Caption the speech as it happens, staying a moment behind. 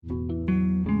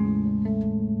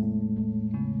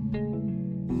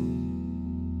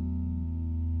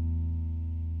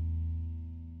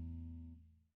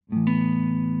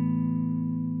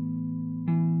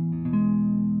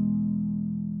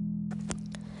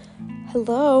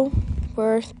Hello,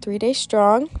 we're 3 days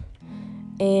strong,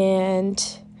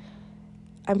 and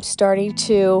I'm starting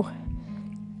to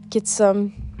get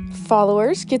some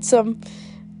followers, get some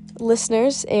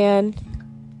listeners, and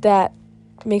that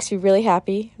makes me really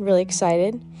happy, really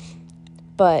excited.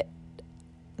 But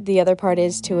the other part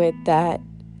is to it that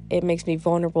it makes me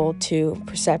vulnerable to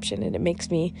perception, and it makes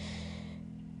me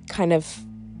kind of,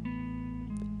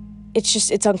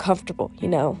 it's uncomfortable,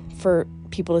 for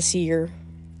people to see your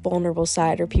vulnerable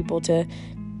side or people to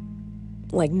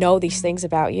know these things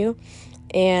about you.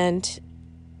 And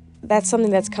that's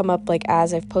something that's come up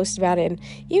as I've posted about it, and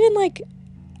even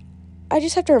I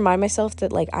just have to remind myself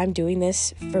that I'm doing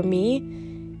this for me,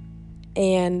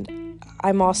 and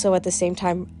I'm also at the same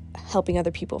time helping other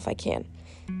people if I can.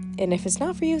 And if it's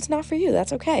not for you, it's not for you.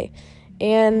 That's okay.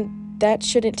 And that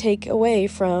shouldn't take away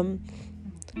from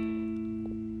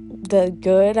the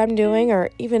good I'm doing,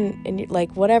 or even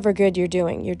whatever good you're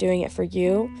doing it for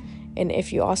you. And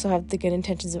if you also have the good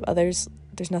intentions of others,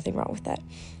 there's nothing wrong with that.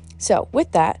 So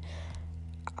with that,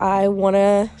 I want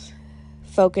to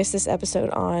focus this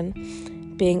episode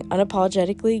on being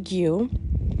unapologetically you.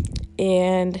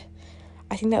 And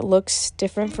I think that looks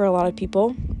different for a lot of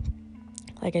people.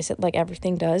 Like I said,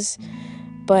 everything does.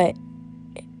 But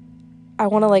I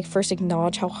want to first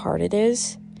acknowledge how hard it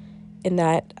is, and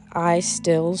that I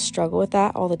still struggle with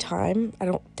that all the time. I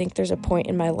don't think there's a point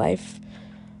in my life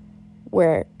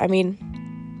where,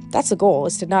 that's the goal,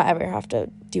 is to not ever have to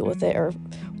deal with it or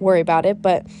worry about it.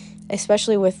 But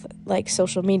especially with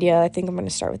social media, I think I'm going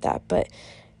to start with that. But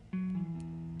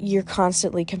you're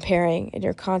constantly comparing, and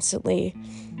you're constantly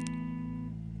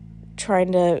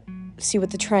trying to see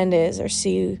what the trend is, or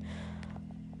see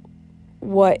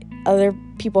what other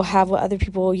people have, what other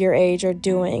people your age are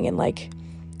doing. And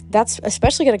that's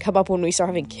especially going to come up when we start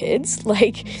having kids.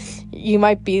 You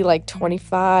might be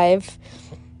 25,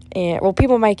 and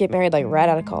people might get married right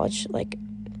out of college.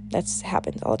 That's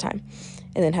happens all the time,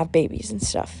 and then have babies and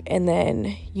stuff. And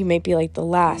then you may be the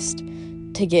last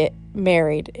to get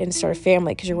married and start a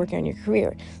family because you're working on your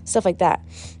career, stuff like that.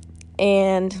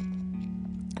 And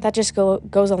that just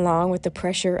goes along with the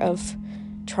pressure of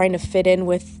trying to fit in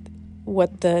with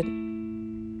what the,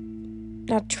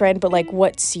 not trend, but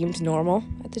what seemed normal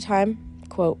at the time,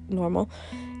 quote, normal.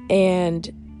 And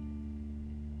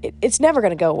it's never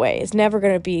going to go away. It's never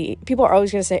going to be, people are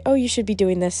always going to say, oh, you should be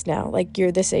doing this now.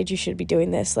 You're this age, you should be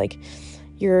doing this.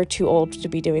 You're too old to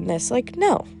be doing this.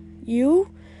 No,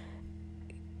 you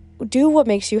do what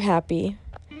makes you happy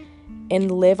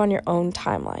and live on your own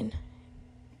timeline.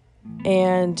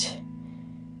 And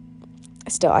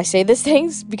still, I say these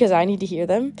things because I need to hear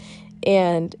them.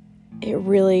 And it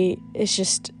really is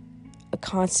just a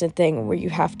constant thing where you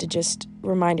have to just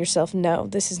remind yourself, no,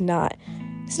 it's not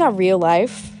real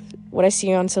life. What I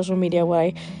see on social media,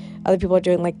 other people are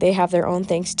doing, they have their own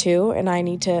things too. And I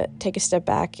need to take a step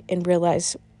back and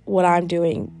realize what I'm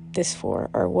doing this for,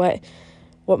 or what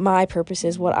my purpose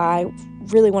is, what I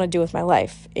really want to do with my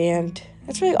life. And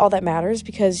that's really all that matters,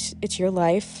 because it's your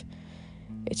life.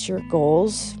 It's your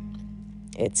goals.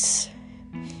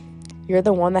 You're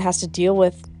the one that has to deal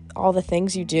with all the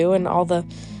things you do and all the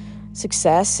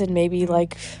success, and maybe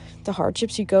the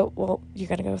hardships you're going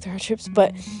to go with the hardships,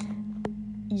 but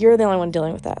you're the only one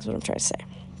dealing with that, is what I'm trying to say.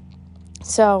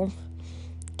 So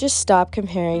just stop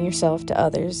comparing yourself to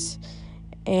others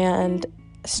and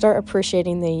start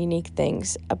appreciating the unique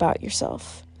things about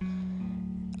yourself.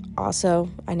 Also,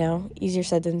 I know, easier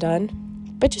said than done,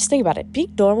 but just think about it.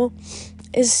 Being normal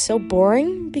is so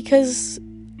boring because,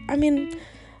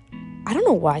 I don't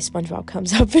know why SpongeBob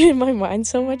comes up in my mind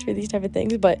so much for these type of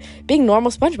things, but being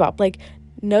normal SpongeBob,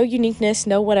 no uniqueness,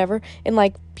 no whatever.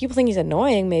 And people think he's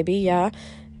annoying, maybe, yeah.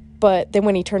 But then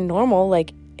when he turned normal,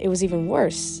 it was even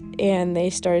worse. And they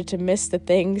started to miss the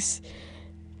things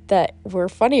that were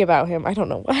funny about him. I don't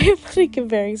know why I'm really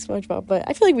comparing SpongeBob, but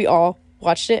I feel we all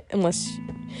watched it, unless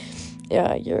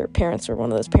your parents were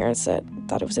one of those parents that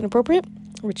thought it was inappropriate,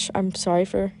 which I'm sorry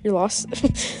for your loss.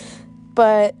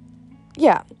 But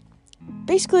yeah,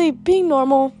 basically being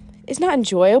normal is not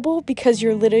enjoyable because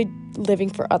you're literally living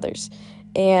for others,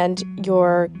 and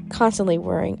you're constantly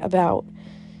worrying about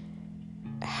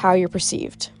how you're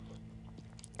perceived.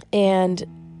 And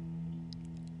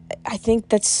I think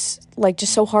that's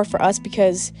just so hard for us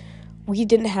because we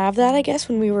didn't have that, I guess,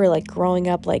 when we were growing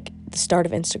up, the start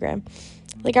of Instagram.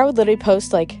 I would literally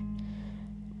post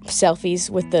selfies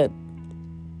with the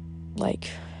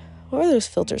what are those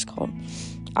filters called?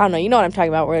 I don't know, you know what I'm talking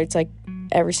about, where it's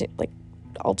every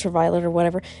ultraviolet or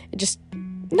whatever. It just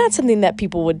not something that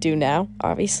people would do now,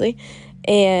 obviously.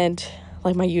 And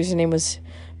my username was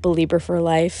Belieber for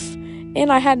life,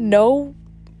 and I had no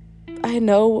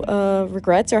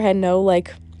regrets, or I had no,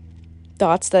 like,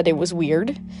 thoughts that it was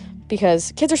weird,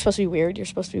 because kids are supposed to be weird. You're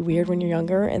supposed to be weird when you're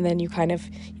younger, and then you kind of,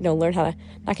 learn how to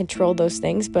not control those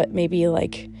things, but maybe,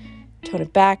 like, tone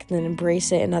it back and then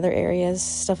embrace it in other areas,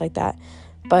 stuff like that.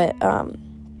 But,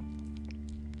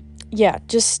 yeah,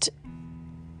 just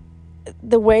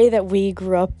the way that we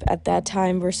grew up at that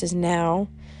time versus now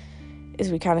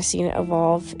is we kind of seen it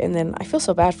evolve. And then I feel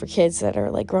so bad for kids that are,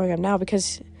 like, growing up now,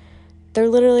 because they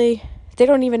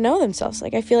don't even know themselves.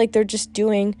 Like, I feel like they're just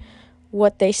doing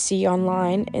what they see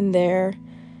online, and they're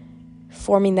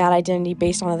forming that identity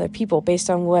based on other people, based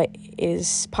on what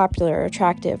is popular or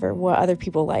attractive or what other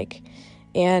people like.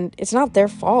 And it's not their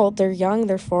fault. They're young,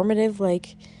 they're formative.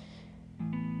 Like,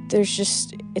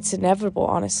 it's inevitable,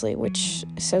 honestly, which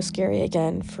is so scary,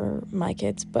 again, for my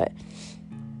kids. But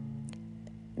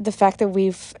the fact that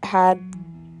we've had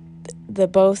the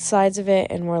both sides of it,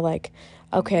 and we're like,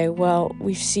 okay, well,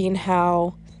 we've seen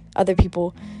how other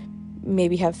people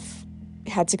maybe have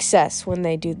had success when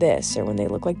they do this, or when they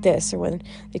look like this, or when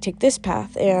they take this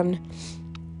path, and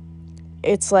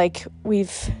it's like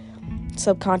we've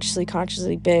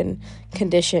consciously been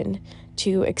conditioned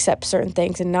to accept certain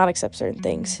things and not accept certain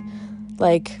things.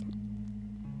 Like,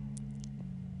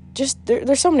 just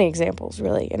there's so many examples,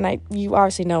 really, and you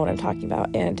obviously know what I'm talking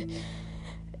about. And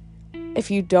if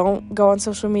you don't go on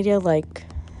social media, like,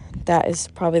 that is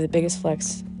probably the biggest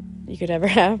flex you could ever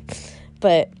have.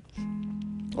 But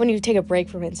when you take a break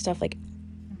from it and stuff, like,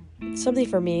 something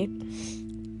for me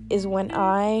is when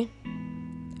I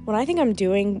think I'm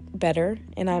doing better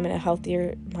and I'm in a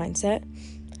healthier mindset,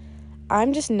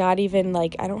 I'm just not even,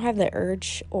 like, I don't have the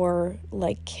urge or,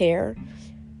 like, care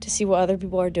to see what other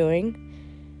people are doing,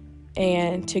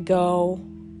 and to go,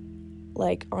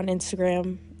 like, on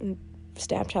Instagram and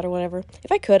Snapchat or whatever.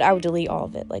 If I could, I would delete all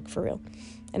of it, like, for real.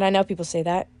 And I know people say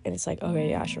that, and it's like, okay,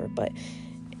 yeah, sure, but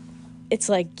it's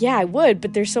like, yeah, I would,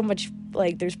 but there's so much,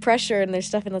 like, there's pressure and there's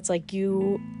stuff, and it's like,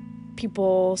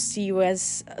 people see you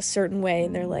as a certain way,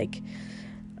 and they're like,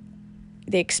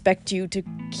 they expect you to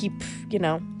keep,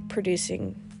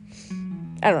 producing,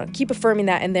 I don't know, keep affirming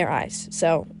that in their eyes.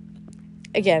 So,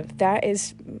 again, that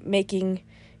is making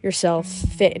yourself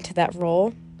fit into that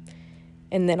role,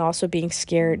 and then also being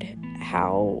scared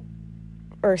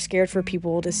for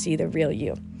people to see the real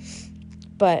you.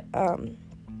 But, what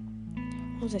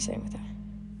was I saying with that?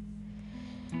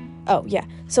 Oh, yeah.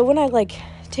 So when I, like,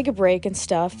 take a break and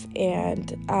stuff,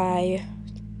 and I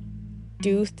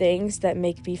do things that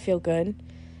make me feel good,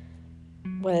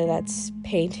 whether that's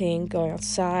painting, going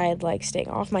outside, like, staying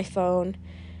off my phone,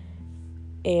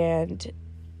 and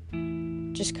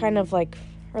just kind of, like,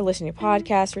 or listening to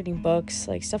podcasts, reading books,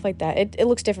 like, stuff like that. It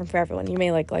looks different for everyone. You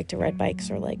may like to ride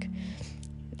bikes, or, like,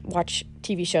 watch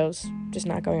TV shows, just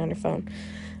not going on your phone.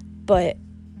 But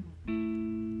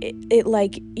it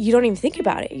like, you don't even think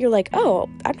about it. You're like, oh,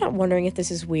 I'm not wondering if this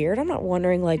is weird. I'm not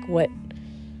wondering, like, what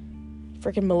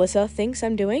freaking Melissa thinks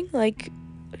I'm doing. Like,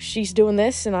 she's doing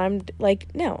this, and I'm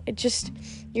like, no. It just,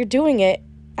 you're doing it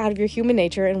out of your human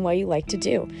nature and what you like to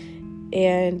do.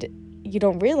 And you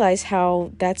don't realize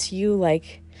how that's you,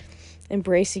 like,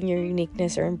 embracing your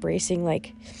uniqueness, or embracing,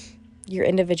 like, your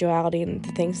individuality and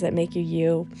the things that make you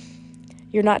you.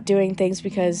 You're not doing things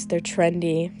because they're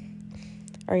trendy,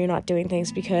 or you're not doing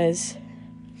things because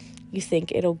you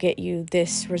think it'll get you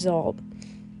this result.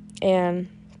 And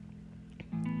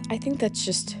I think that's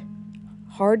just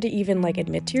hard to even, like,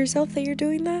 admit to yourself that you're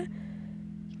doing that,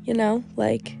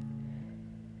 like,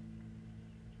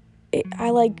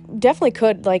 I, like, definitely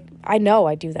could, like, I know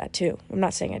I do that too. I'm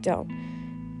not saying I don't.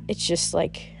 It's just,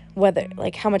 like, whether,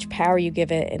 like, how much power you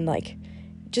give it, and, like,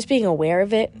 just being aware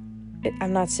of it.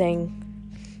 I'm not saying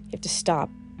you have to stop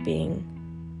being,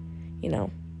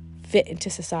 fit into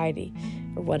society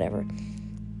or whatever.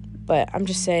 But I'm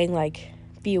just saying, like,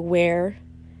 be aware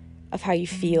of how you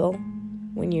feel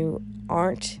when you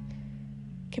aren't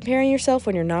comparing yourself,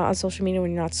 when you're not on social media,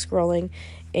 when you're not scrolling,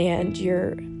 and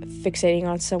you're fixating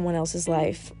on someone else's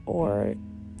life, or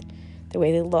the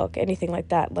way they look, anything like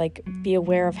that. Like, be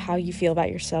aware of how you feel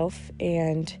about yourself,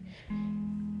 and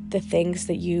the things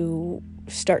that you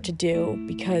start to do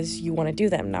because you want to do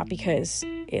them, not because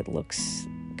it looks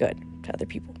good to other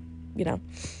people,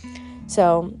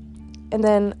 So, and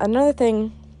then another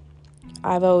thing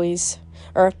I've always,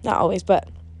 or not always, but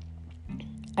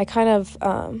I kind of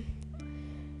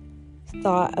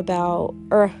thought about,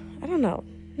 or I don't know.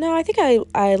 No, I think I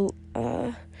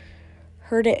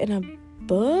heard it in a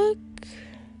book.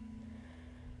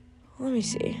 Let me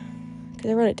see, because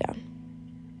I wrote it down.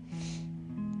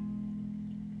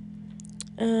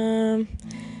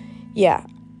 Yeah,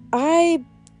 I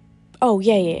Oh,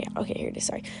 yeah. Okay, here it is,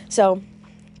 sorry. So,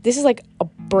 this is like a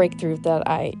breakthrough that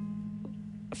I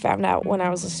found out when I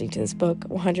was listening to this book,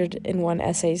 101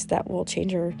 Essays That Will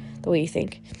Change the Way You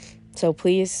Think. So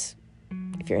please,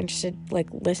 if you're interested, like,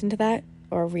 listen to that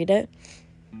or read it.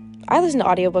 I listen to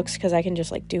audiobooks because I can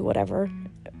just, like, do whatever.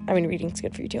 I mean, reading's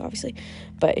good for you too, obviously.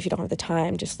 But if you don't have the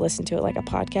time, just listen to it like a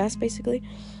podcast, basically.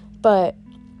 But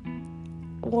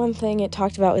one thing it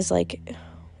talked about is, like,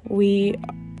 we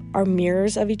are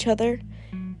mirrors of each other.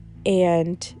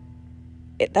 And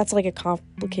that's, like, a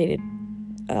complicated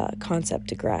concept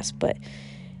to grasp. But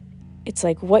it's,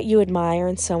 like, what you admire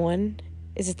in someone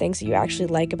is the things that you actually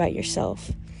like about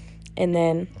yourself. And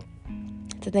then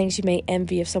the things you may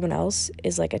envy of someone else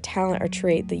is like a talent or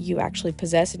trait that you actually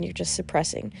possess and you're just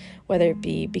suppressing, whether it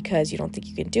be because you don't think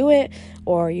you can do it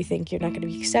or you think you're not going to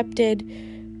be accepted,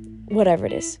 whatever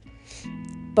it is.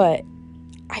 But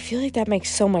I feel like that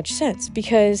makes so much sense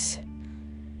because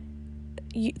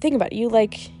you think about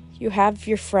it, you have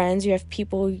your friends, you have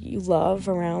people you love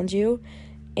around you,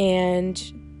 and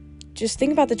just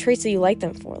think about the traits that you like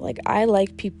them for. Like, I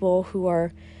like people who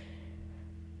are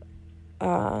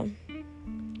I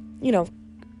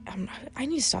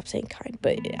need to stop saying kind,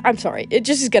 but I'm sorry, it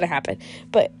just is gonna happen.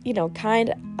 But,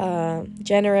 kind,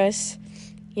 generous,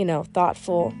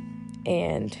 thoughtful,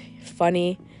 and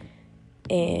funny,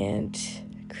 and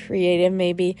creative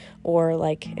maybe, or,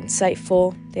 like,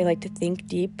 insightful. They like to think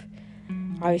deep.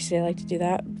 Obviously, I like to do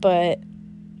that,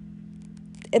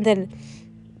 and then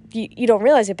you don't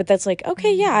realize it, but that's like,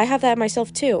 okay, yeah, I have that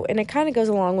myself too. And it kind of goes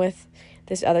along with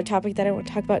this other topic that I want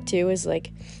to talk about too, is,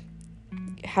 like,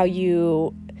 how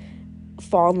you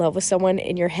fall in love with someone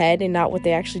in your head and not what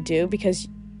they actually do, because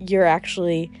you're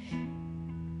actually,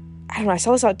 I don't know, I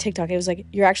saw this on TikTok. It was like,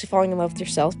 you're actually falling in love with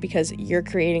yourself because you're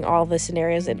creating all the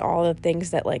scenarios and all the things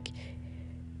that, like,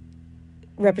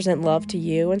 represent love to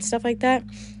you and stuff like that.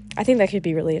 I think that could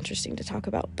be really interesting to talk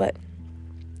about, but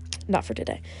not for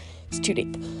today. It's too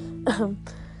deep.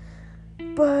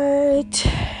 But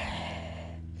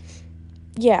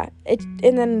yeah,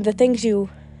 and then the things you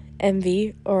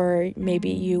envy or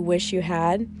maybe you wish you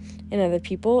had in other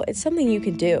people, it's something you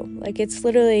can do. Like, it's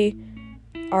literally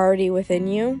already within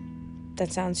you.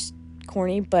 That sounds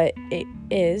corny, but it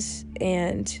is,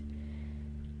 and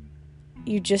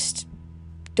you just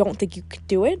don't think you could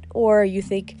do it, or you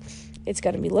think it's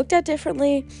going to be looked at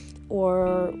differently,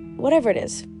 or whatever it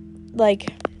is.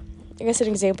 Like, I guess an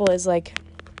example is, like,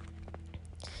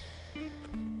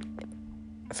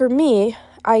 for me,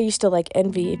 I used to, like,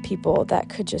 envy people that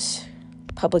could just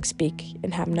public speak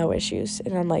and have no issues.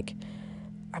 And I'm like,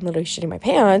 I'm literally shitting my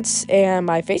pants and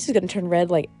my face is going to turn red,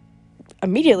 like,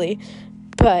 immediately.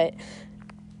 But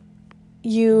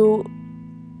I'm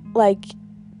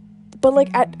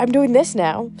doing this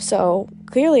now. So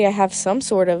clearly I have some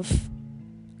sort of,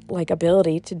 like,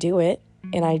 ability to do it.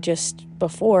 And I just,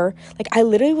 before, like, I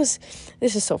literally was,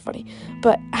 this is so funny,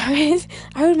 but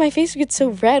my face would get so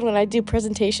red when I do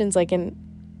presentations, like, in,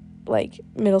 like,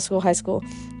 middle school, high school,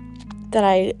 that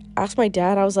I asked my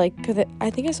dad. I was like, cause I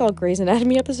think I saw a Grey's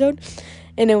Anatomy episode,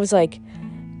 and it was, like,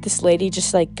 this lady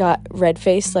just, like, got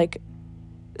red-faced, like,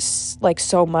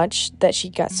 so much that she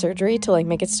got surgery to, like,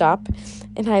 make it stop.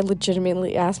 And I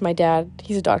legitimately asked my dad,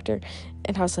 he's a doctor,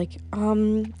 and I was like,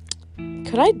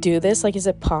 could I do this? Like, is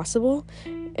it possible?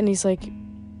 And he's like,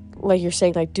 you're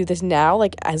saying, like, do this now?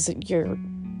 Like, as you're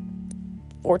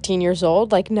 14 years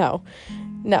old? Like, no,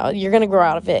 you're going to grow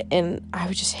out of it. And I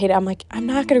would just hate it. I'm like, I'm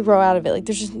not going to grow out of it. Like,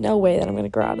 there's just no way that I'm going to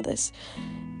grow out of this.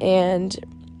 And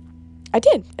I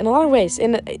did, in a lot of ways.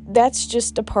 And that's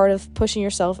just a part of pushing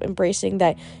yourself, embracing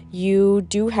that you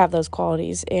do have those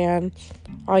qualities. And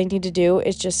all you need to do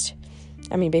is just,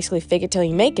 basically fake it till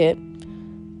you make it.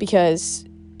 Because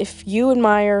if you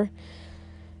admire,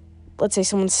 let's say,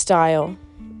 someone's style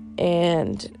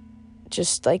and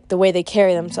just, like, the way they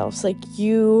carry themselves, like,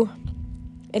 you,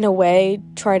 in a way,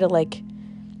 try to, like,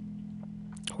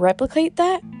 replicate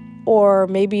that, or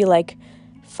maybe, like,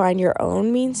 find your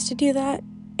own means to do that,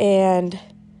 and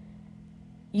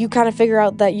you kind of figure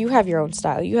out that you have your own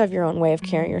style, you have your own way of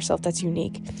carrying yourself that's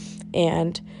unique,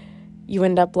 and you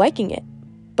end up liking it.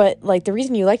 But, like, the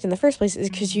reason you liked it in the first place is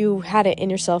because you had it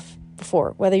in yourself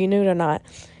before, whether you knew it or not.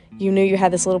 You knew you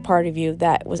had this little part of you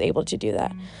that was able to do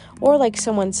that. Or, like,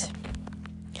 someone's,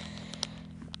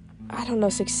 I don't know,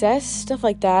 success, stuff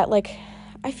like that. Like,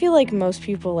 I feel like most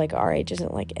people, like, our age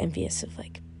isn't, like, envious of,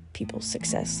 like, people's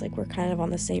success. Like, we're kind of on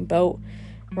the same boat.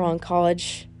 We're all in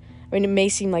college. It may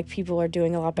seem like people are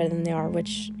doing a lot better than they are,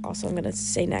 which also I'm going to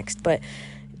say next. But,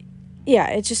 yeah,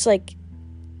 it's just, like,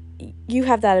 you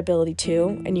have that ability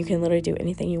too, and you can literally do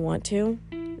anything you want to.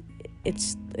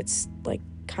 It's like,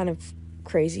 kind of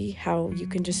crazy how you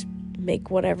can just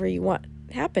make whatever you want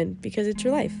happen because it's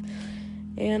your life.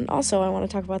 And also, I want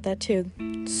to talk about that too.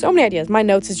 So many ideas. My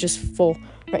notes is just full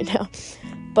right now.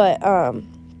 But,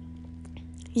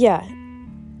 yeah.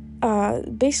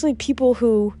 Basically, people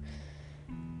who,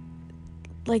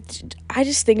 like, I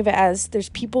just think of it as there's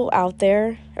people out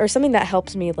there, or something that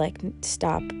helps me, like,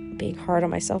 stop being hard on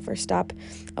myself or stop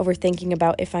overthinking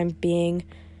about if I'm being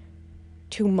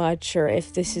too much or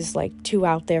if this is, like, too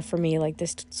out there for me, like,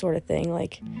 this sort of thing.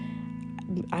 Like,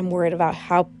 I'm worried about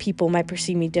how people might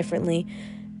perceive me differently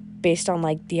based on,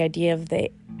 like, the idea of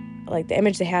the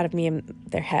image they had of me in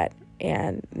their head.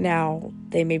 And now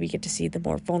they maybe get to see the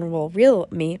more vulnerable, real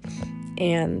me,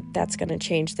 and that's going to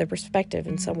change their perspective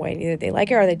in some way. Either they like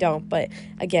it or they don't. But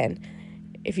again,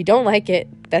 if you don't like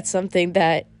it, that's something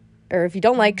that, or if you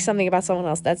don't like something about someone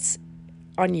else, that's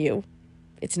on you.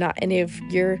 It's not any of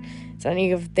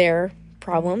their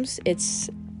problems. It's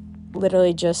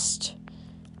literally just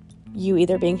you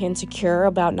either being insecure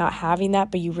about not having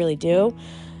that, but you really do.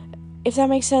 If that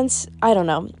makes sense, I don't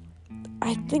know.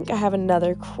 I think I have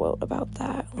another quote about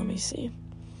that. Let me see.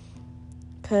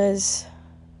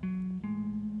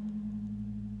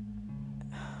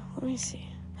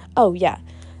 Oh, yeah.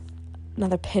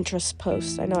 Another Pinterest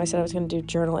post. I know I said I was going to do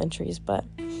journal entries, but,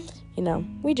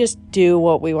 we just do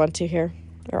what we want to here.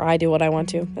 Or I do what I want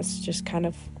to. That's just kind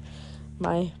of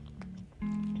my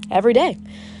everyday.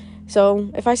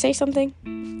 So if I say something,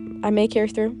 I may carry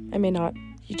through. I may not.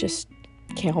 You just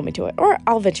can't hold me to it, or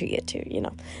I'll eventually get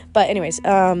to, but anyways,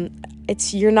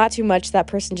 it's you're not too much, that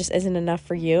person just isn't enough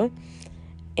for you,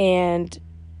 and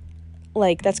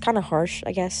like that's kind of harsh,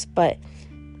 I guess, but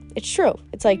it's true.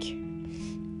 It's like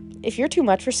if you're too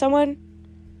much for someone,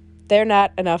 they're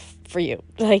not enough for you.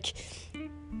 Like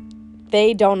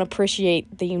they don't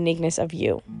appreciate the uniqueness of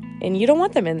you, and you don't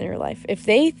want them in your life. If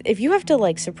you have to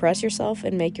like suppress yourself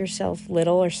and make yourself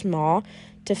little or small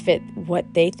to fit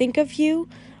what they think of you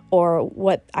or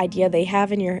what idea they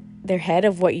have in their head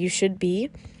of what you should be.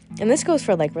 And this goes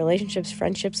for, like, relationships,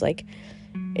 friendships. Like,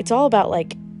 it's all about,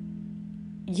 like,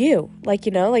 you. Like,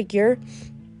 like, you're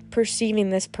perceiving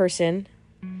this person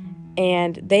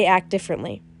and they act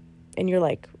differently. And you're,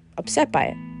 like, upset by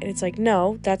it. And it's like,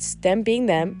 no, that's them being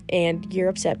them. And you're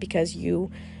upset because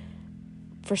you,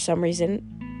 for some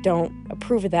reason, don't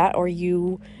approve of that. Or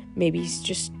you maybe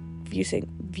just view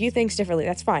things differently.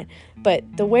 That's fine. But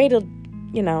the way to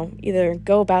either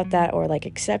go about that or like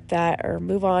accept that or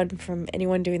move on from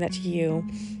anyone doing that to you,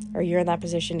 or you're in that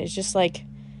position, is just like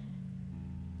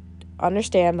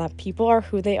understand that people are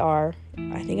who they are.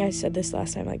 I think I said this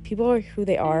last time, like people are who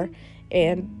they are,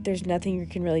 and there's nothing you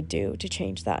can really do to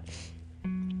change that.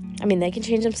 I mean, they can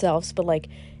change themselves, but like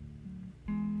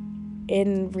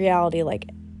in reality, like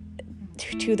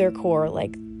to their core,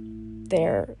 like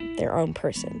they're their own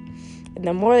person. And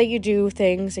the more that you do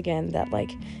things, again, that,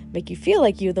 like, make you feel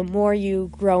like you, the more you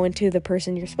grow into the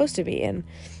person you're supposed to be. And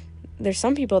there's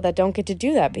some people that don't get to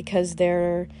do that because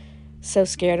they're so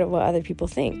scared of what other people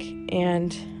think.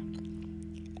 And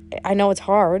I know it's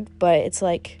hard, but it's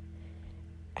like,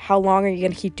 how long are you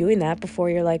going to keep doing that before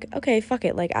you're like, okay, fuck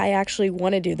it. Like, I actually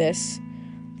want to do this.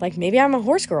 Like, maybe I'm a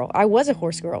horse girl. I was a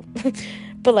horse girl.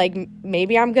 But, like,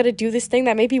 maybe I'm going to do this thing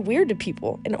that may be weird to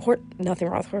people. And nothing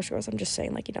wrong with horse girls. I'm just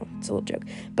saying, like, it's a little joke.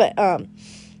 But,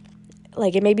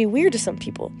 like, it may be weird to some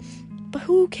people. But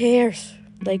who cares?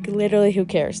 Like, literally, who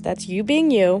cares? That's you being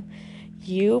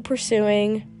you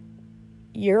pursuing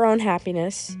your own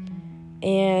happiness.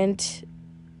 And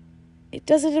it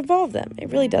doesn't involve them. It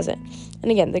really doesn't.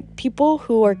 And, again, the people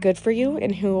who are good for you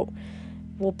and who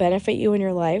will benefit you in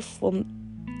your life will,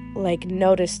 like,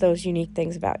 notice those unique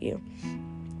things about you.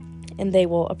 And they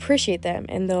will appreciate them,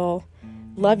 and they'll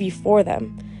love you for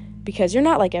them, because you're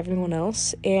not like everyone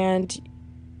else, and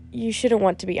you shouldn't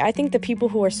want to be. I think the people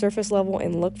who are surface level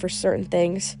and look for certain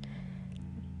things,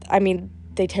 I mean,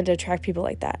 they tend to attract people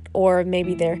like that. Or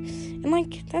maybe and,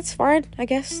 like, that's fine, I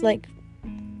guess, like,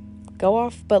 go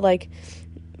off. But, like,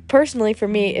 personally, for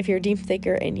me, if you're a deep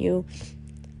thinker and you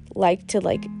like to,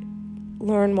 like,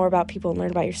 learn more about people and learn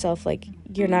about yourself, like,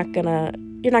 you're not gonna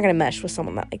mesh with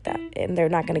someone like that, and they're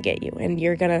not gonna get you, and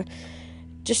you're gonna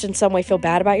just in some way feel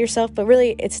bad about yourself. But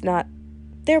really, it's not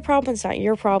their problem, it's not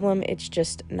your problem, it's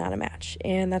just not a match,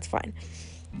 and that's fine.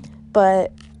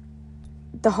 But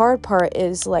the hard part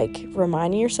is, like,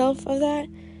 reminding yourself of that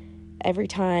every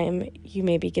time you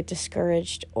maybe get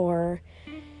discouraged, or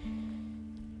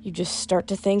you just start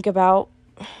to think about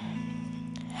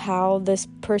how this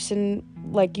person,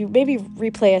 like, you maybe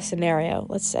replay a scenario,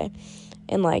 let's say,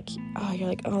 and, like, oh, you're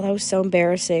like, oh, that was so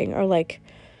embarrassing, or, like,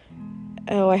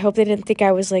 oh, I hope they didn't think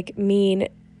I was, like, mean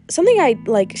something I,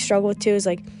 like, struggle with, too, is,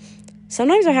 like,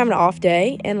 sometimes I have an off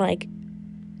day, and, like,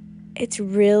 it's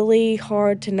really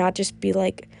hard to not just be,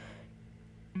 like,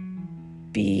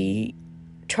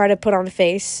 try to put on a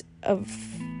face of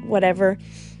whatever,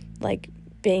 like,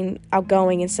 being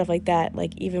outgoing and stuff like that,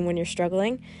 like, even when you're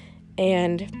struggling,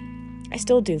 and I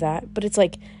still do that, but it's,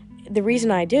 like, the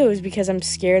reason I do is because I'm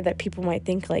scared that people might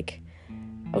think, like,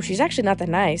 oh, she's actually not that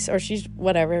nice, or she's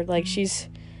whatever, like, she's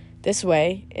this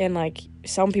way, and, like,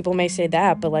 some people may say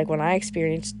that, but, like, when I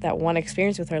experienced that one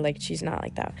experience with her, like, she's not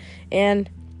like that, and,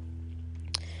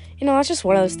 that's just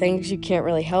one of those things you can't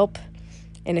really help.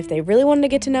 And if they really wanted to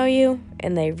get to know you,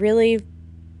 and they really,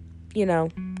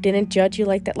 didn't judge you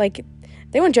like that, like,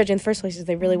 they wouldn't judge you in the first place if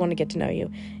they really want to get to know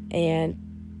you. And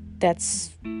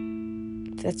that's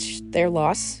their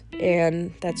loss,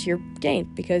 and that's your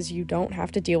gain, because you don't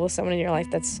have to deal with someone in your life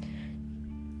that's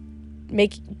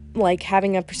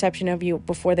having a perception of you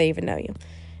before they even know you,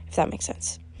 if that makes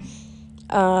sense.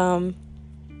 But,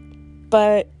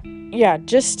 yeah,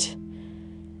 just...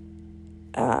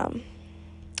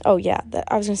 I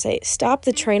was going to say, stop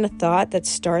the train of thought that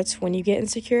starts when you get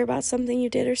insecure about something you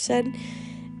did or said,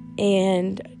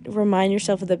 and remind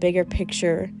yourself of the bigger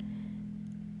picture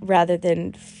rather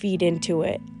than feed into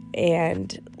it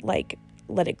and, like,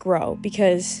 let it grow,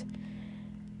 because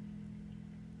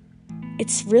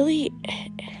it's really,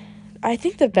 I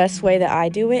think the best way that I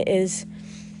do it is,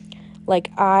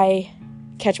 like, I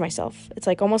catch myself. It's,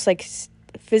 like, almost like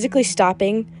physically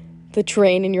stopping the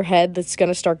train in your head that's going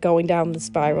to start going down the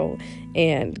spiral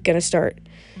and going to start,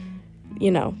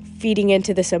 feeding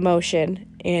into this emotion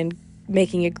and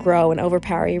making it grow and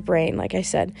overpower your brain, like I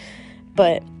said.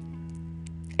 But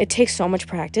it takes so much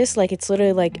practice. Like, it's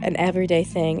literally like an everyday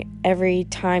thing. Every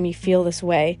time you feel this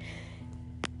way,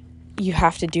 you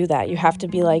have to do that. You have to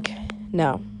be like,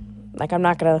 no, like, I'm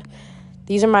not going to,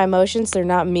 these are my emotions, they're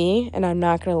not me, and I'm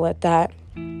not going to let that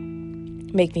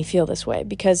make me feel this way,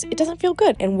 because it doesn't feel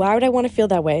good. And why would I want to feel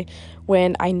that way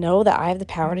when I know that I have the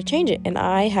power to change it? And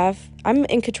I'm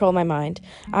in control of my mind.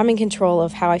 I'm in control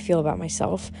of how I feel about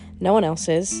myself. No one else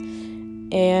is.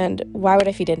 And why would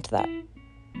I feed into that?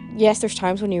 Yes, there's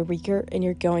times when you're weaker and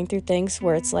you're going through things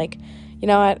where it's like, you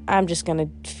know what, I'm just going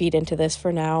to feed into this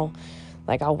for now.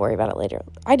 Like, I'll worry about it later.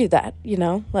 I do that,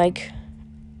 like,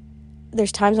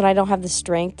 there's times when I don't have the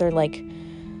strength or, like,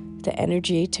 the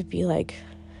energy to be like,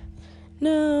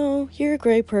 no, you're a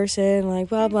great person, like,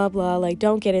 blah, blah, blah, like,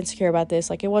 don't get insecure about this,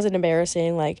 like, it wasn't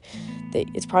embarrassing, like,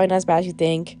 it's probably not as bad as you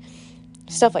think,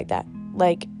 stuff like that.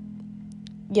 Like,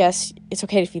 yes, it's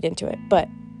okay to feed into it, but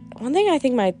one thing I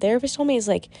think my therapist told me is,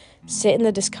 like, sit in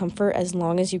the discomfort as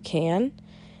long as you can,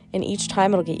 and each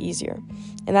time it'll get easier.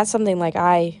 And that's something, like,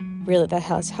 that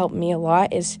has helped me a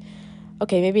lot is,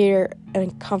 okay, maybe you're in a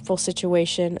uncomfortable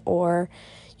situation, or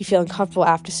you feel uncomfortable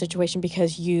after a situation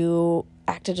because you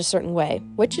acted a certain way,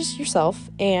 which is yourself,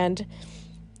 and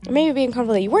maybe being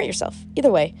uncomfortable that you weren't yourself.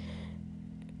 Either way,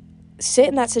 sit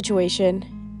in that situation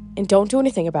and don't do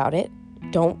anything about it.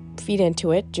 Don't feed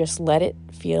into it. Just let it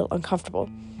feel uncomfortable.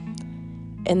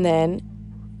 And then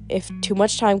if too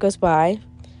much time goes by,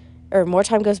 or more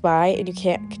time goes by, and you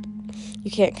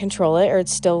can't control it, or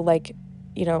it's still, like,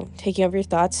 taking over your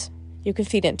thoughts, you can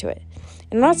feed into it.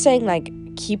 And I'm not saying, like,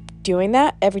 keep doing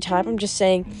that every time. I'm just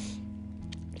saying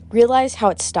realize how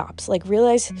it stops. Like,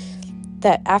 realize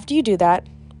that after you do that,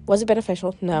 was it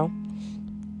beneficial? No.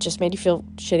 Just made you feel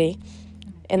shitty.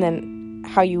 And then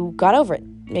how you got over it.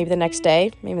 Maybe the next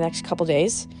day, maybe the next couple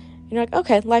days, you're like,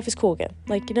 okay, life is cool again.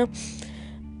 Like,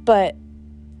 but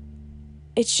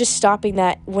it's just stopping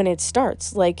that when it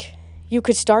starts. Like, you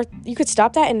could stop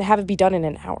that and have it be done in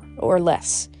an hour or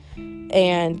less.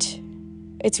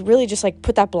 And it's really just, like,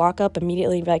 put that block up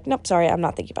immediately and be like, nope, sorry, I'm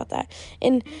not thinking about that.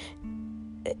 And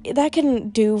that can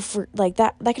do for, like,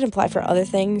 that can apply for other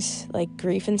things, like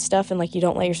grief and stuff, and, like, you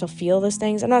don't let yourself feel those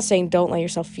things. I'm not saying don't let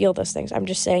yourself feel those things. I'm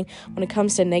just saying when it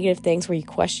comes to negative things where you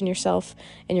question yourself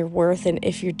and your worth, and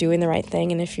if you're doing the right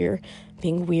thing, and if you're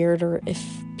being weird, or if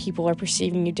people are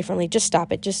perceiving you differently, just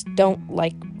stop it. Just don't,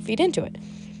 like, feed into it.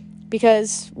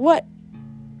 Because what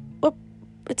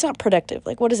it's not productive.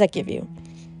 Like, what does that give you?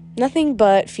 Nothing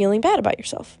but feeling bad about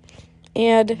yourself.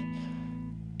 And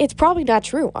it's probably not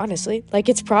true, honestly. Like,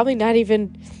 it's probably not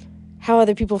even how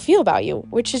other people feel about you,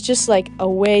 which is just, like, a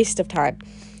waste of time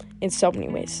in so many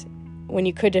ways, when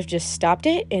you could have just stopped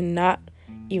it and not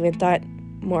even thought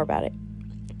more about it.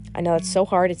 I know it's so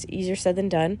hard. It's easier said than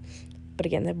done. But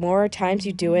again, the more times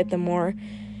you do it, the more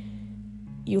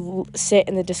you sit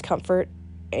in the discomfort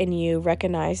and you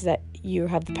recognize that you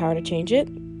have the power to change it,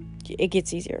 it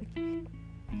gets easier.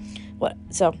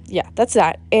 So, yeah, that's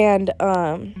that. And,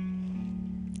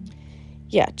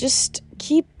 yeah, just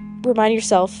keep reminding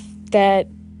yourself that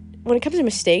when it comes to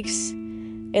mistakes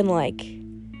and, like,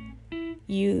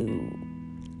 you,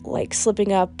 like,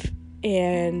 slipping up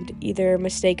and either a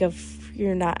mistake of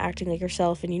you're not acting like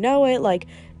yourself and you know it, like,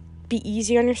 be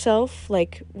easy on yourself.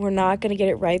 Like, we're not going to get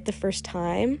it right the first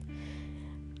time.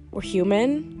 We're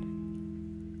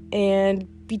human.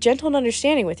 And be gentle and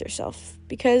understanding with yourself.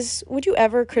 Because would you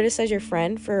ever criticize your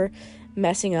friend for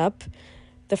messing up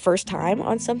the first time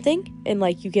on something and,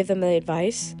 like, you give them the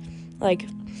advice? Like,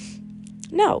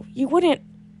 no, you wouldn't,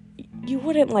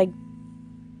 like,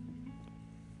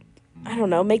 I don't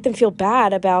know, make them feel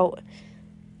bad about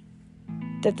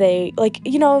that they, like,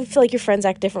 you know, feel like your friends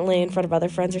act differently in front of other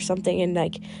friends or something, and,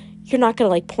 like, you're not gonna,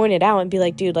 like, point it out and be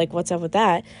like, dude, like, what's up with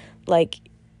that? Like,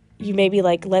 you maybe,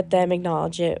 like, let them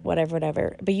acknowledge it,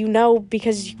 whatever, but you know,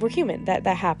 because we're human, that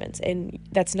happens, and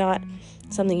that's not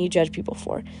something you judge people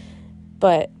for.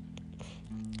 But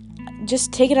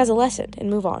just take it as a lesson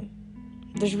and move on.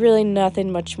 There's really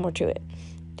nothing much more to it.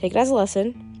 Take it as a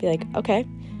lesson, be like, okay,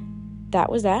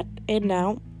 that was that, and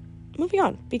now moving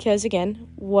on. Because, again,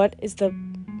 what is the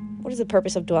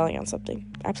purpose of dwelling on something?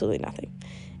 Absolutely nothing.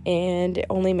 And it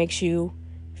only makes you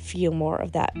feel more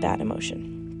of that bad emotion.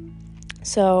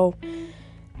 So,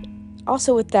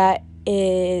 also with that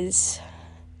is,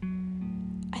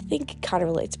 I think it kind of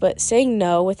relates, but saying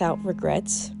no without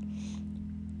regrets.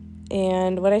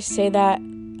 And when I say that,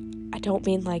 I don't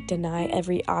mean, like, deny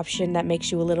every option that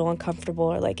makes you a little uncomfortable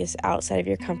or, like, is outside of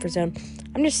your comfort zone.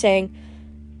 I'm just saying,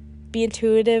 be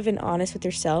intuitive and honest with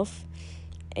yourself,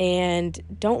 and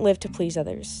don't live to please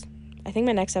others. I think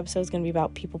my next episode is going to be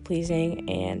about people pleasing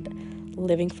and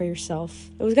living for yourself.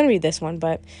 It was going to be this one,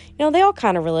 but, you know, they all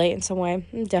kind of relate in some way.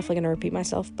 I'm definitely going to repeat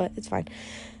myself, but it's fine.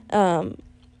 But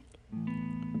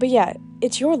yeah,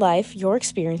 it's your life, your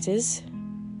experiences.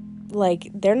 Like,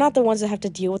 they're not the ones that have to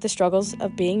deal with the struggles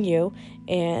of being you,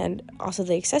 and also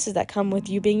the excesses that come with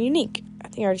you being unique. I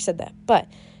think I already said that, but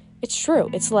it's true.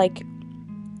 It's like,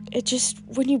 it just,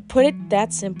 when you put it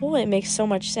that simple, it makes so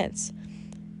much sense.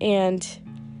 And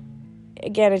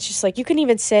again, it's just like, you can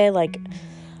even say, like,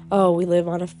 oh, we live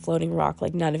on a floating rock,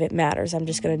 like, none of it matters. I'm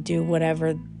just going to do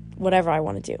whatever I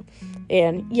want to do.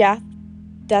 And yeah,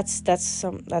 that's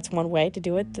one way to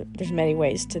do it. There's many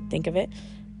ways to think of it.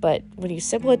 But when you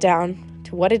simple it down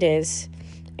to what it is,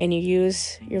 and you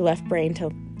use your left brain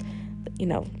to, you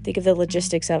know, think of the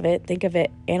logistics of it, think of it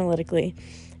analytically,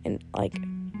 and, like,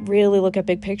 really look at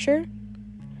big picture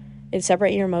and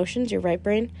separate your emotions, your right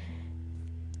brain,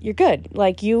 you're good.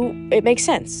 Like, it makes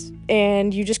sense.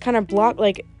 And you just kind of block,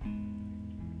 like,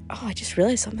 oh, I just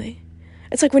realized something.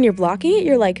 It's like when you're blocking it,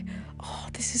 you're like, oh,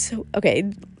 this is so, okay,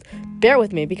 bear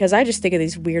with me, because I just think of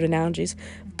these weird analogies,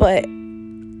 but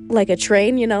like a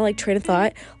train, you know, like train of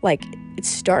thought, like, it's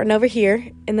starting over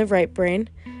here in the right brain.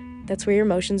 That's where your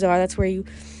emotions are. That's where you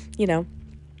know,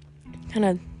 kind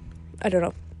of, I don't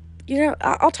know. You know,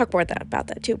 I'll talk more about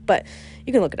that too, but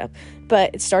you can look it up.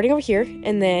 But it's starting over here,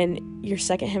 and then your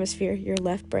second hemisphere, your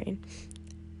left brain,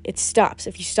 it stops.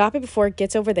 If you stop it before it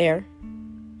gets over there,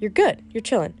 you're good. You're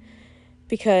chilling.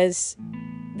 Because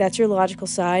that's your logical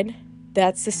side.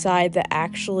 That's the side that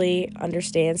actually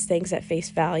understands things at face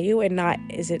value, and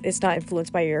it's not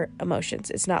influenced by your emotions.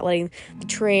 It's not letting the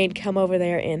train come over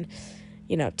there and,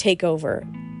 you know, take over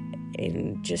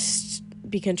and just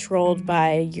be controlled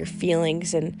by your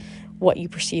feelings and what you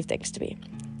perceive things to be.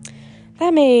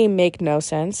 That may make no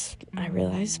sense, I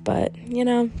realize, but, you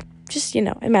know, just, you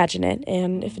know, imagine it,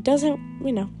 and if it doesn't,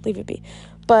 you know, leave it be.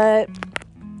 But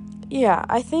yeah,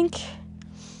 I think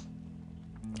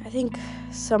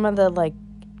some of the, like,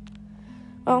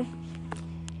 well,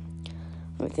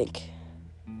 let me think.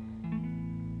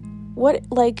 What,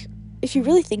 like, if you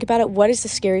really think about it, what is the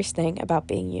scariest thing about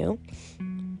being you?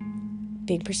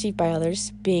 Being perceived by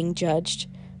others, being judged,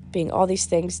 being all these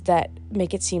things that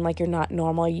make it seem like you're not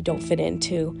normal, you don't fit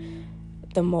into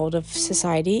the mold of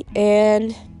society.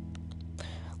 And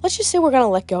let's just say we're going to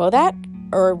let go of that,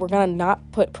 or we're going to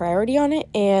not put priority on it,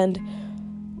 and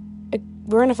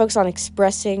we're going to focus on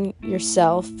expressing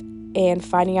yourself and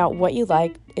finding out what you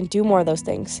like and do more of those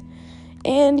things.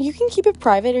 And you can keep it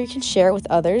private, or you can share it with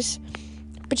others,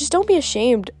 but just don't be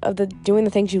ashamed of doing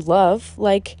the things you love.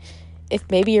 Like, if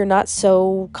maybe you're not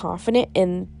so confident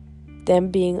in them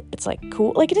being, it's like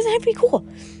cool, like, it doesn't have to be cool.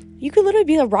 You could literally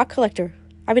be a rock collector.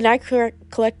 I mean, I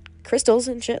collect crystals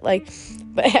and shit, like,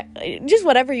 but just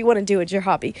whatever you want to do, it's your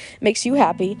hobby. It makes you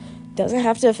happy, doesn't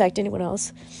have to affect anyone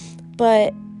else.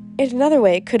 But in another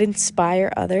way, it could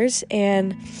inspire others,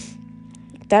 and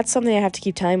that's something I have to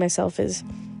keep telling myself is,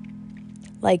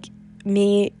 like,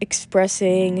 me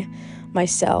expressing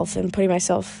myself and putting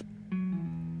myself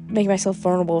make myself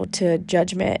vulnerable to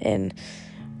judgment and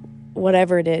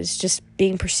whatever it is, just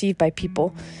being perceived by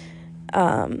people.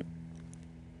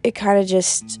 It kind of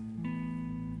just,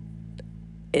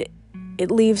 it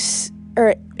leaves,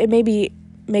 or it maybe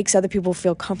makes other people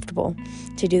feel comfortable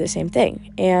to do the same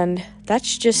thing. And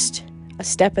that's just a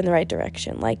step in the right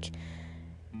direction. Like,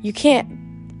 you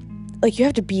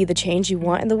have to be the change you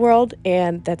want in the world.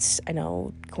 And that's, I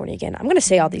know, corny again. I'm going to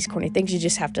say all these corny things. You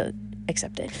just have to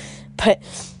accept it. But,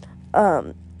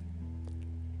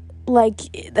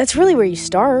 that's really where you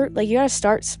start. Like, you got to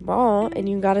start small, and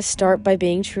you got to start by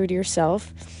being true to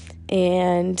yourself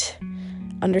and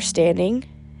understanding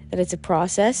that it's a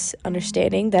process,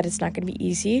 understanding that it's not going to be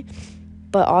easy,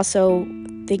 but also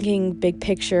thinking big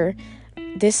picture.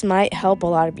 This might help a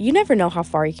lot of you. Never know how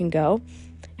far you can go.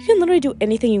 You can literally do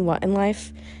anything you want in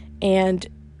life, and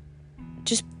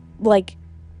just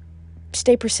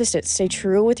stay persistent, stay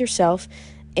true with yourself.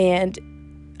 And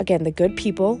again, the good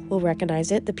people will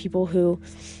recognize it. The people who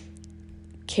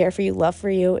care for you, love for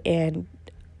you, and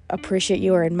appreciate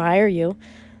you or admire you.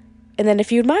 And then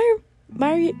if you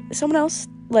admire someone else,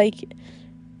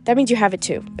 that means you have it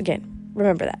too. Again,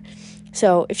 remember that.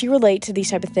 So if you relate to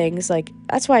these type of things,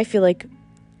 that's why I feel like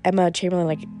Emma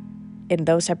Chamberlain, in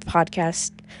those type of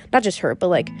podcasts, not just her,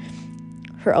 but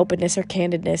her openness, her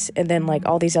candidness, and then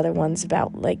all these other ones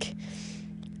about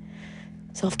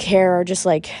self-care, or just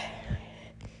I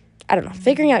don't know,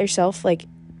 figuring out yourself,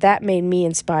 that made me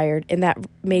inspired, and that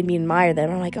made me admire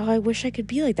them. I'm like, oh, I wish I could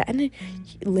be like that. And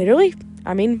literally,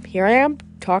 here I am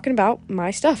talking about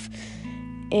my stuff.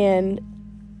 And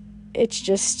it's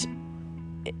just,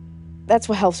 that's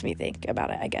what helps me think about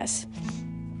it, I guess.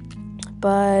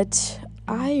 But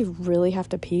I really have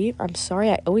to pee. I'm sorry,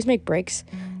 I always make breaks.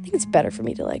 I think it's better for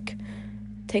me to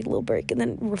take a little break and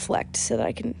then reflect so that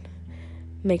I can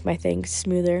make my things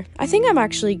smoother. I think I'm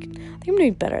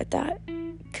doing better at that.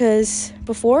 Because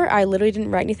before, I literally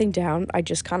didn't write anything down. I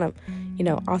just kind of,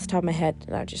 off the top of my head,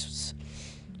 and I just was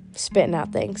spitting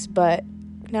out things. But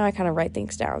now I kind of write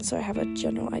things down, so I have a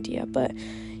general idea. But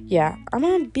yeah, I'm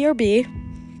on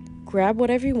BRB. Grab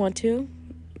whatever you want to.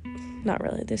 Not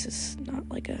really. This is not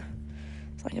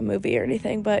it's like a movie or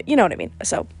anything, but you know what I mean.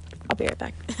 So I'll be right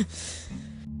back.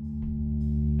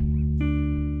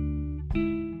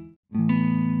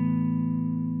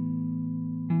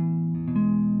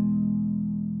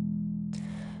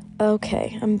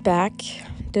 Okay, I'm back.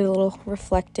 Did a little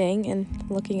reflecting and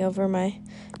looking over my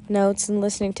notes and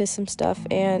listening to some stuff.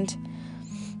 And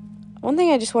one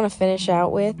thing I just want to finish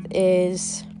out with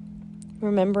is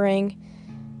remembering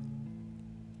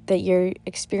that your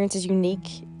experience is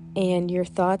unique and your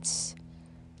thoughts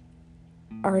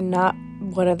are not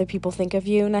what other people think of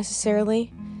you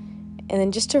necessarily. And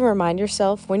then just to remind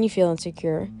yourself, when you feel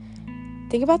insecure,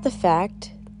 think about the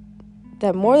fact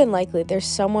that more than likely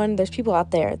there's people out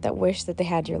there that wish that they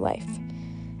had your life.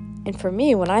 And for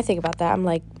me, when I think about that, I'm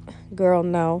like, girl,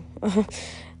 no.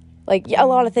 A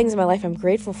lot of things in my life I'm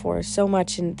grateful for so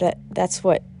much, and that's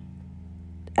what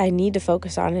I need to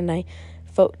focus on, and I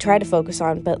try to focus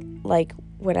on. But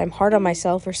when I'm hard on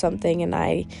myself or something, and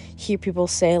I hear people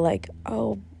say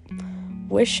oh,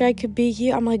 wish I could be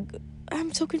you,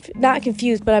 I'm so confused. Not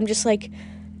confused, but I'm just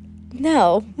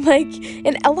no,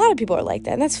 and a lot of people are like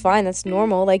that, and that's fine, that's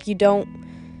normal. You don't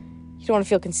want to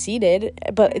feel conceited,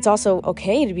 but it's also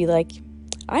okay to be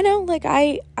I know,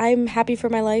 I'm happy for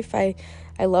my life, I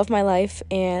love my life,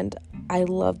 and I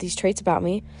love these traits about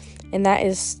me, and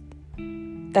that's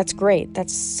great,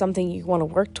 that's something you want to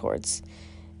work towards.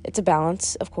 It's a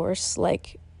balance, of course,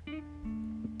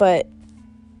 but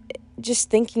just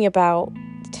thinking about,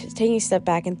 taking a step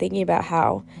back and thinking about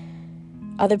how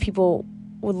other people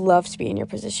would love to be in your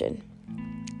position.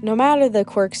 No matter the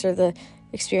quirks or the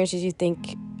experiences you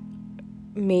think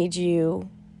made you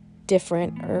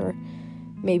different, or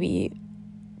maybe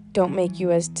don't make you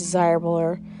as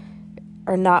desirable,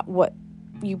 or not what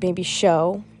you maybe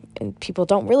show, and people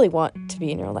don't really want to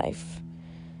be in your life.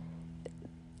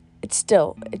 It's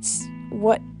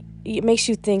what it makes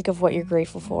you think of what you're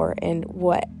grateful for, and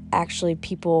what actually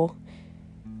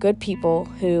good people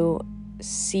who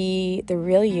see the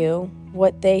real you,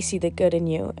 what they see the good in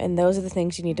you, and those are the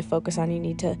things you need to focus on, you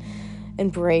need to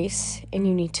embrace, and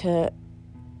you need to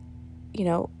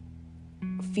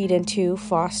feed into,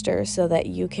 foster, so that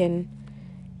you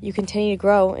continue to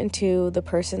grow into the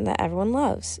person that everyone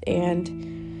loves.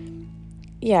 And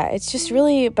yeah, it's just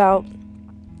really about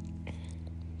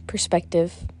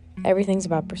perspective. Everything's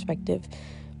about perspective.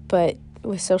 But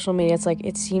with social media,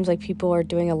 it seems like people are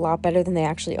doing a lot better than they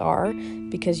actually are,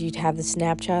 because you'd have the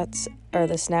snapshots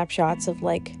of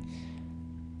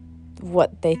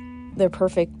what their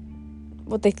perfect,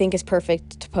 what they think is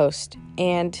perfect to post.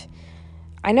 And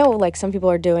I know, like, some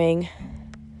people are doing,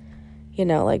 you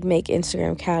know, like, make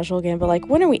Instagram casual again, but, like,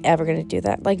 when are we ever going to do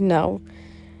that? Like, no.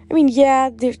 I mean, yeah,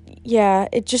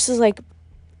 it just is, like,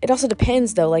 it also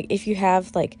depends, though. Like, if you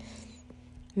have, like,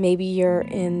 maybe you're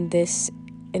in this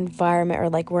environment, or,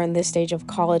 like, we're in this stage of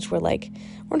college where, like,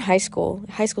 we're in high school.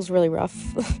 High school's really rough.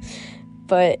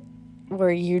 But where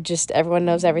everyone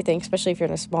knows everything, especially if you're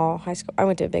in a small high school. I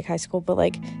went to a big high school, but,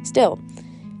 like, still,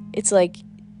 it's, like,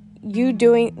 you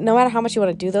doing, no matter how much you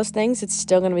want to do those things, it's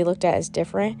still going to be looked at as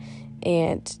different.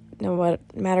 And no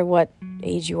matter what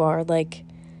age you are, like,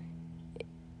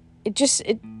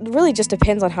 it really just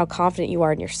depends on how confident you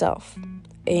are in yourself,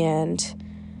 and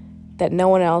that no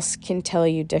one else can tell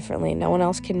you differently. No one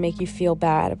else can make you feel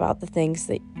bad about the things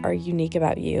that are unique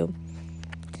about you.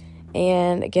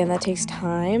 And again, that takes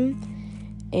time,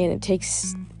 and it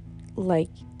takes, like,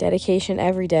 dedication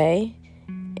every day,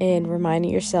 and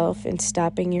reminding yourself and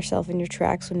stopping yourself in your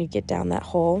tracks when you get down that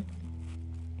hole.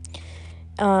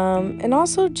 And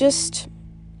also just,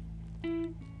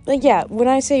 like, yeah, when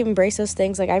I say embrace those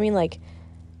things, like, I mean, like,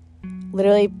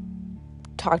 literally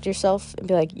talk to yourself and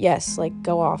be like, yes, like,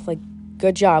 go off, like,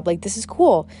 good job, like, this is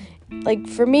cool. Like,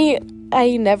 for me,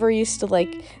 I never used to,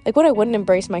 like, when I wouldn't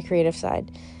embrace my creative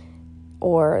side,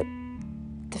 or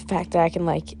the fact that I can,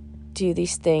 like, do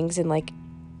these things and, like,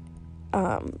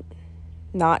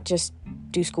 not just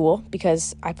do school,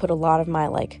 because I put a lot of my,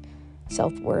 like,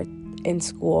 self-worth in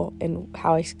school and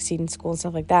how I succeed in school and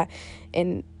stuff like that.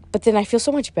 But then I feel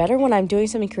so much better when I'm doing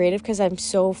something creative, because I'm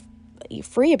so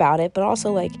free about it, but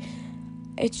also, like,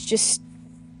 it's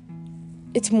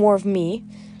more of me,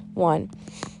 one.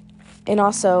 And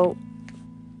also,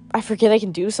 I forget I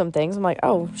can do some things. I'm like,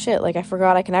 oh, shit, like, I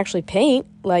forgot I can actually paint,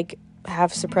 like,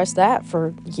 have suppressed that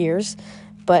for years.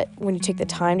 But when you take the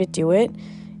time to do it,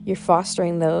 you're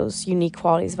fostering those unique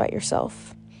qualities about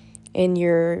yourself. And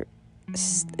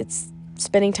it's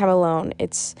spending time alone.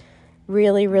 It's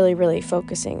really, really, really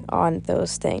focusing on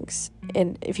those things.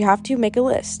 And if you have to, make a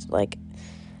list. Like,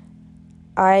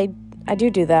 I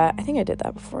do that. I think I did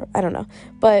that before. I don't know.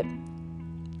 But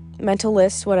mental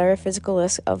list, whatever, physical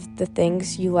list of the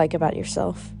things you like about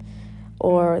yourself,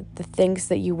 or the things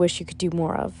that you wish you could do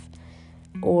more of,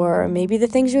 or maybe the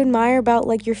things you admire about,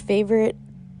 like, your favorite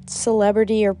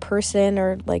celebrity or person,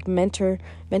 or, like, mentor,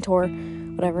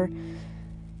 whatever.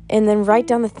 And then write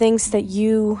down the things that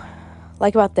you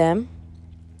like about them.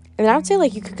 And I would say,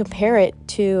 like, you could compare it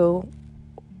to,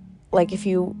 like, if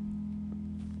you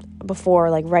before,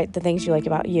 like, write the things you like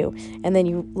about you, and then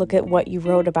you look at what you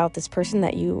wrote about this person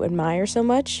that you admire so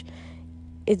much.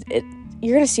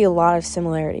 You're going to see a lot of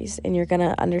similarities, and you're going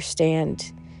to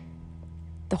understand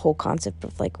the whole concept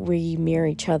of, like, we mirror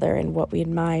each other, and what we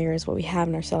admire is what we have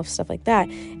in ourselves, stuff like that.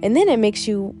 And then it makes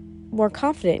you more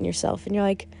confident in yourself, and you're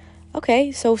like,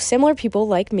 okay, so similar people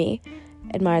like me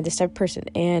admire this type of person,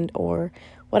 and or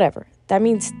whatever. That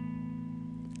means,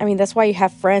 I mean, that's why you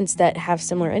have friends that have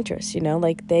similar interests, you know,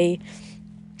 like, they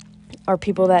are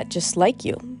people that just like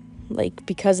you, like,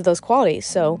 because of those qualities.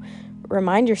 So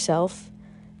remind yourself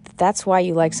that that's why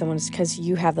you like someone, is because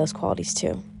you have those qualities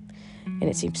too. And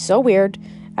it seems so weird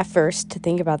at first to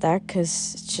think about that,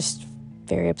 because it's just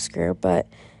very obscure, but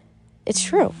it's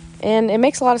true. And it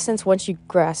makes a lot of sense once you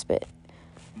grasp it.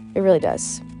 It really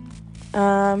does.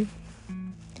 But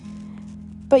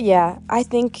yeah, I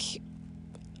think,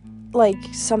 like,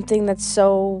 something that's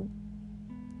so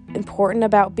important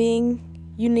about being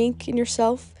unique in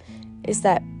yourself is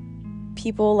that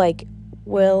people, like,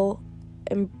 will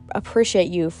appreciate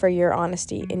you for your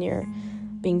honesty and your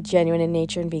being genuine in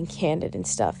nature and being candid and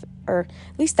stuff. Or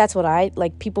at least that's what I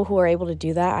like. People who are able to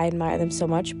do that, I admire them so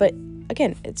much. But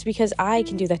again, it's because I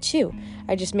can do that too.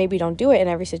 I just maybe don't do it in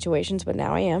every situation, but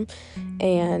now I am.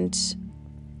 And,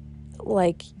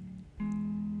 like,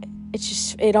 it's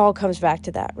just, it all comes back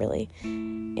to that, really.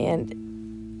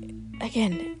 And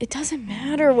again, it doesn't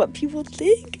matter what people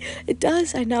think. It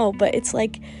does, I know, but it's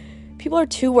like, people are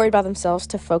too worried about themselves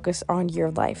to focus on your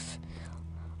life.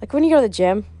 Like, when you go to the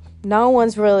gym, no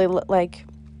one's really, like,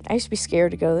 I used to be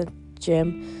scared to go to the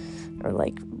gym, or,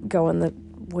 like, go in the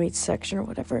weights section or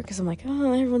whatever, because I'm like,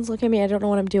 oh, everyone's looking at me, I don't know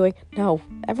what I'm doing. No,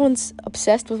 everyone's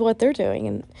obsessed with what they're doing,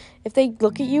 and if they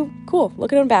look at you, cool,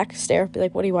 look at them back, stare, be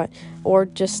like, what do you want? Or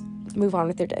just move on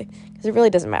with their day, because it really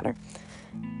doesn't matter.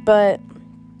 But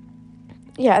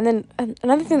yeah, and then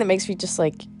another thing that makes me just,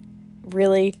 like,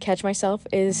 really catch myself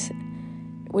is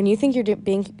when you think you're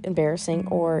being embarrassing,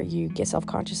 or you get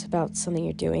self-conscious about something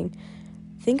you're doing,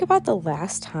 think about the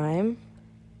last time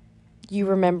you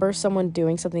remember someone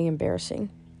doing something embarrassing.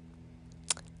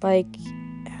 Like,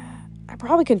 I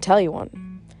probably couldn't tell you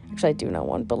one. Actually, I do know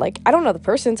one, but, like, I don't know the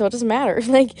person, so it doesn't matter.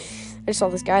 Like, I just saw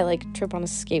this guy, like, trip on a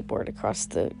skateboard across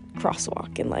the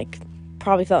crosswalk and, like,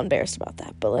 probably felt embarrassed about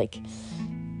that. But, like,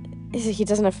 it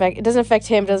doesn't affect him, it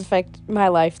doesn't affect my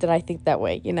life that I think that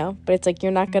way, you know? But it's like,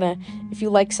 you're not gonna, if you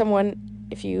like someone,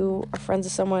 if you are friends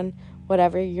with someone,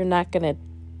 whatever, you're not gonna,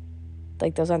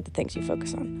 like, those aren't the things you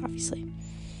focus on, obviously.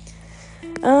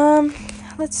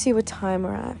 Let's see what time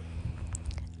we're at.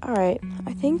 All right,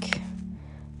 I think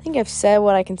I've said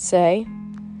what I can say.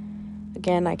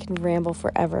 Again, I can ramble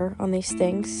forever on these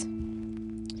things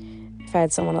if I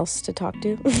had someone else to talk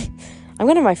to. I'm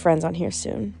gonna have my friends on here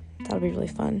soon. That'll be really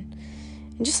fun.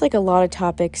 And just, like, a lot of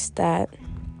topics that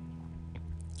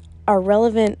are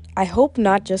relevant, I hope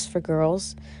not just for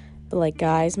girls, but, like,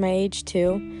 guys my age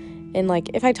too. And, like,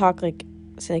 if I talk, like,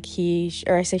 say, like, he,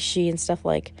 or I say she and stuff,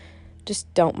 like,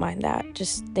 just don't mind that.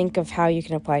 Just think of how you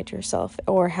can apply it to yourself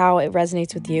or how it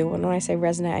resonates with you. And when I say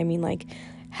resonate, I mean, like,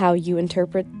 how you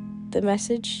interpret the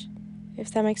message,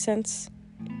 if that makes sense.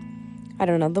 I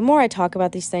don't know. The more I talk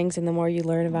about these things and the more you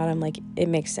learn about them, like, it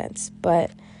makes sense. But,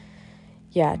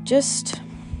 yeah, just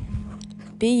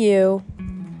be you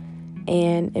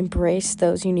and embrace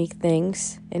those unique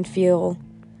things and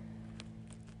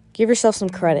give yourself some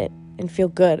credit and feel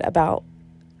good about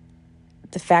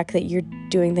the fact that you're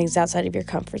doing things outside of your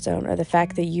comfort zone, or the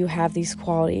fact that you have these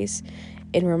qualities,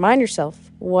 and remind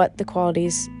yourself what the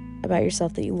qualities about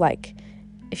yourself that you like.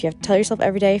 If you have to tell yourself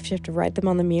every day, if you have to write them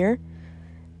on the mirror,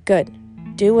 good.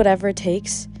 Do whatever it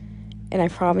takes, and I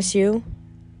promise you,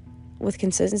 with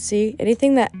consistency,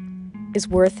 anything that is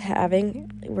worth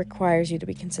having requires you to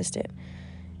be consistent.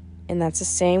 And that's the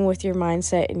same with your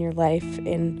mindset in your life,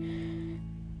 in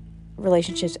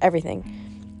relationships, everything.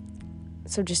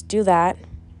 So just do that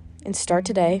and start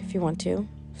today if you want to.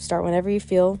 Start whenever you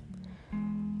feel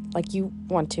like you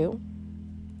want to.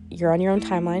 You're on your own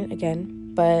timeline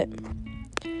again. But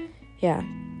yeah,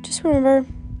 just remember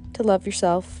to love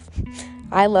yourself.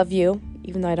 I love you,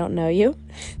 even though I don't know you.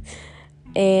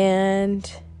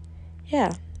 And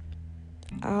yeah,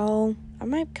 I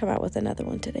might come out with another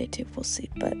one today too. We'll see.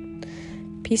 But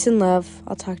peace and love.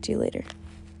 I'll talk to you later.